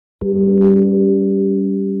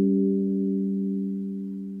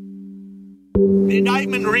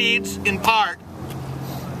indictment reads, in part,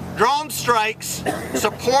 drone strikes,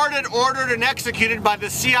 supported, ordered, and executed by the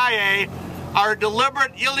CIA are a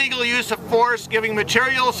deliberate illegal use of force giving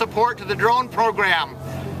material support to the drone program.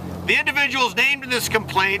 The individuals named in this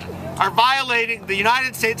complaint are violating the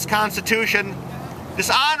United States Constitution,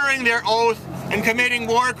 dishonoring their oath, and committing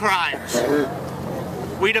war crimes.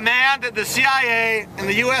 We demand that the CIA and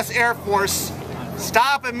the U.S. Air Force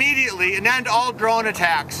stop immediately and end all drone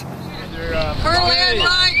attacks. Colonel Aaron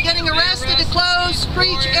Knight getting arrested to close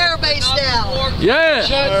Creech Air Base down. Yeah!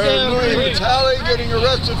 Louis Talley getting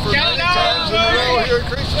arrested for many times in a row here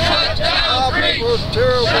at Creech. Shut down Creech!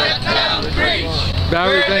 Shut down Creech!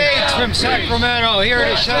 Barry, thanks. From Sacramento here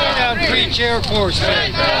to shut down Creech Air Force Base.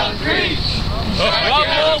 Shut down Creech! Rob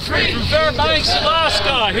Wolfrey from Fairbanks,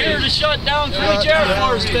 Alaska, here to shut down Creech Air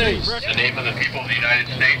Force Base. In the name of the people of the United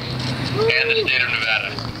States and the state of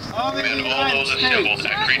Nevada, command all those assembled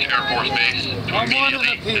at Creech Air Force Base to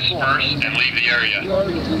immediately disperse and leave the area.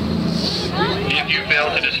 If you fail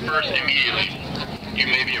to disperse immediately, you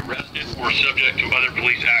may be arrested or subject to other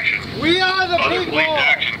police action. Other police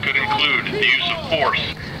action could include the use of force,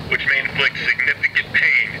 which may inflict significant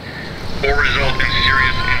pain or result in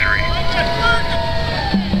serious injury.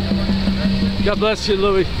 God bless you,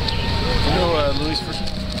 Louis. Louis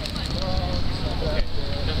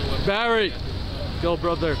Barry, go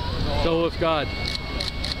brother, go with God.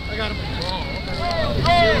 I got him.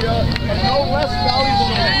 No less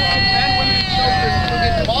valuable than men, women, and children who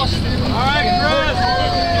get lost in the All right, Chris.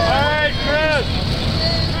 All right, Chris.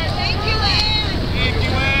 Thank you, Ann. Thank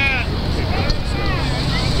you, Ann.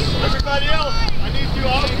 Everybody else, I need you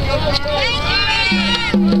all to go. Thank you,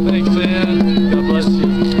 Ann. Thanks, Ann. God bless you.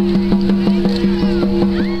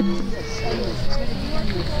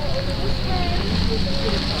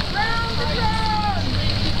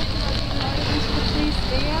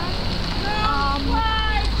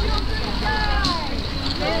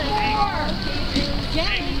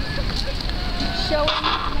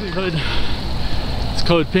 Hood. It's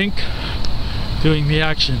Code Pink doing the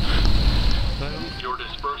action.